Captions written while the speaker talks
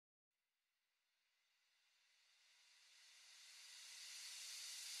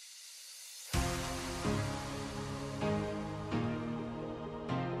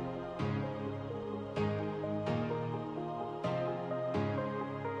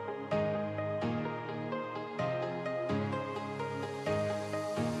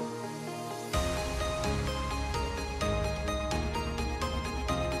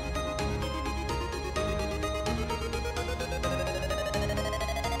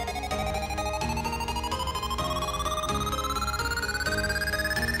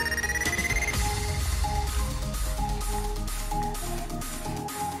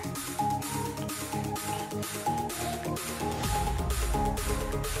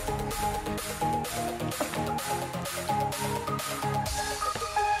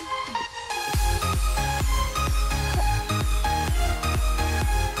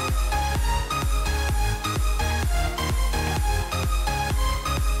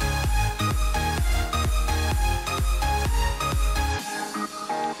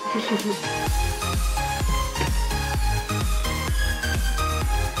Huh?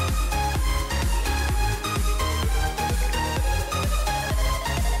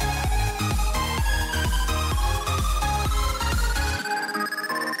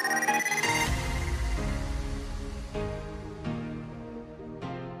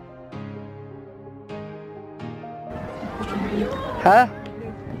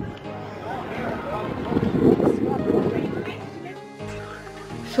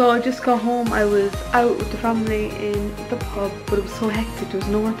 So I just got home. I was out with the family in the pub, but it was so hectic. There was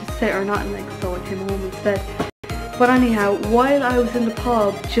nowhere to sit or nothing, like, so I came home instead. But anyhow, while I was in the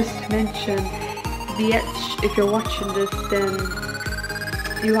pub, just to mention, if you're watching this, then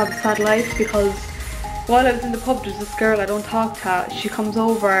you have a sad life, because while I was in the pub, there's this girl I don't talk to. She comes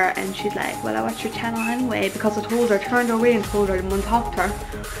over and she's like, well, I watch your channel anyway, because I told her, turned her away and told her I didn't want to talk to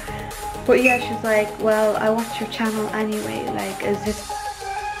her. But yeah, she's like, well, I watch your channel anyway, like as if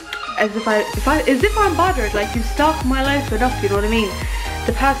I'm bothered, like, you stalk my life enough, you know what I mean?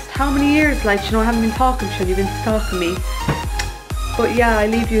 The past how many years, like, you know, I haven't been talking to you, you've been stalking me. But yeah, I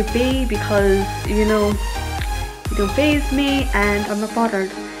leave you be because, you know, you don't faze me and I'm not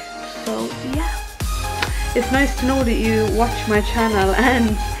bothered. So yeah, it's nice to know that you watch my channel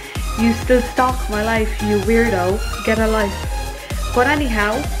and you still stalk my life, you weirdo. Get a life. But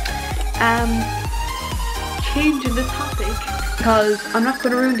anyhow, changing the topic, because I'm not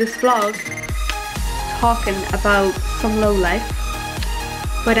going to ruin this vlog talking about some low life.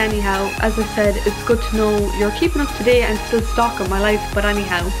 But anyhow, as I said, it's good to know you're keeping up to date and still stalking my life. But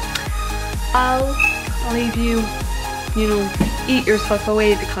anyhow, I'll leave you, you know, eat yourself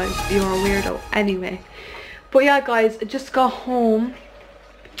away because you're a weirdo anyway. But yeah guys, I just got home.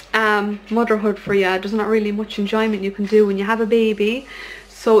 Motherhood for you, there's not really much enjoyment you can do when you have a baby.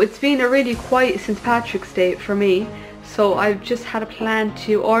 So it's been a really quiet St. Patrick's Day for me. So I've just had a plan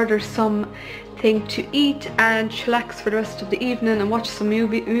to order something to eat and chillax for the rest of the evening and watch some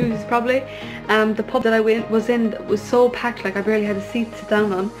movies probably. The pub that I was in was so packed, like I barely had a seat to sit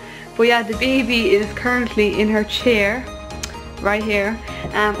down on. But yeah, the baby is currently in her chair right here.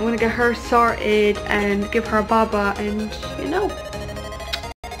 I'm gonna get her sorted and give her a baba, and you know.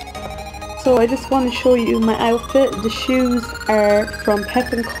 So I just want to show you my outfit. The shoes are from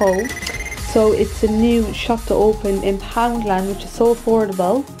Pep & Co. So it's a new shop to open in Poundland, which is so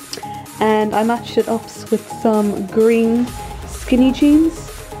affordable. And I matched it up with some green skinny jeans.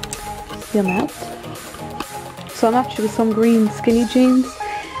 See them out. So I matched it with some green skinny jeans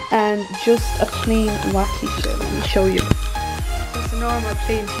and just a plain white t-shirt. Let me show you. Just a normal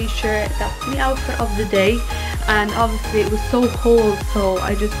plain t-shirt. That's the outfit of the day. And obviously it was so cold, so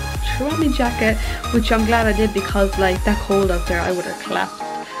I just threw on my jacket, which I'm glad I did, because like that cold out there, I would have collapsed.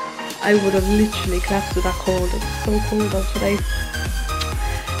 I would have literally collapsed with that cold. It's so cold out today.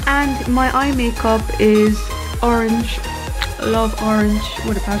 And my eye makeup is orange. I love orange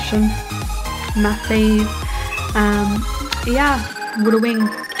with a passion. My fave. Yeah, with a wing.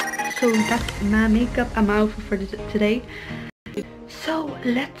 So that's my makeup and my outfit for today. So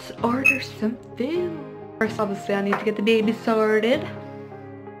let's order some food. First, obviously, I need to get the baby sorted.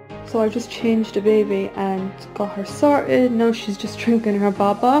 So I just changed the baby and got her sorted. Now she's just drinking her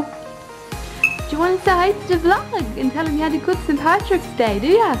baba. Do you want to say hi to the vlog and tell him you had a good St. Patrick's Day, do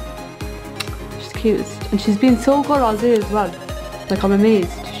ya? She's cutest. And she's been so good all day as well. Like, I'm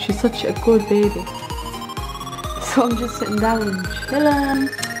amazed. She's such a good baby. So I'm just sitting down chilling.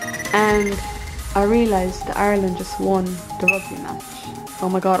 And I realised that Ireland just won the rugby match. Oh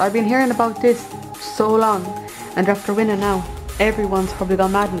my god, I've been hearing about this so long. And after winning now, everyone's probably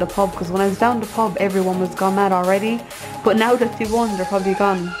gone mad in the pub. Because when I was down the pub, everyone was gone mad already. But now that they won, they're probably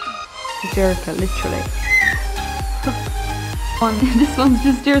gone hysterical, literally. This one's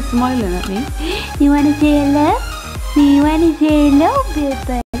just there smiling at me. You wanna say hello? Do you wanna say hello,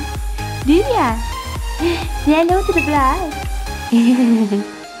 baby? Do ya? Say hello to the vlog.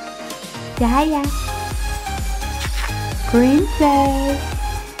 Say hiya. Princess.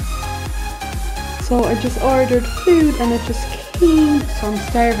 So I just ordered food and it just came. So I'm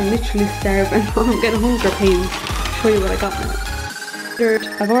starving, literally starving. I'm getting hunger pains. I'll show you what I got now.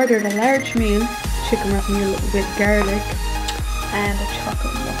 I've ordered a large meal, chicken wrap meal with garlic, and a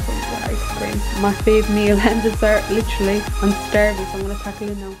chocolate muffin with ice cream. My fave meal and dessert, literally. I'm starving, so I'm going to tackle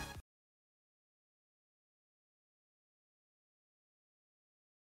it now.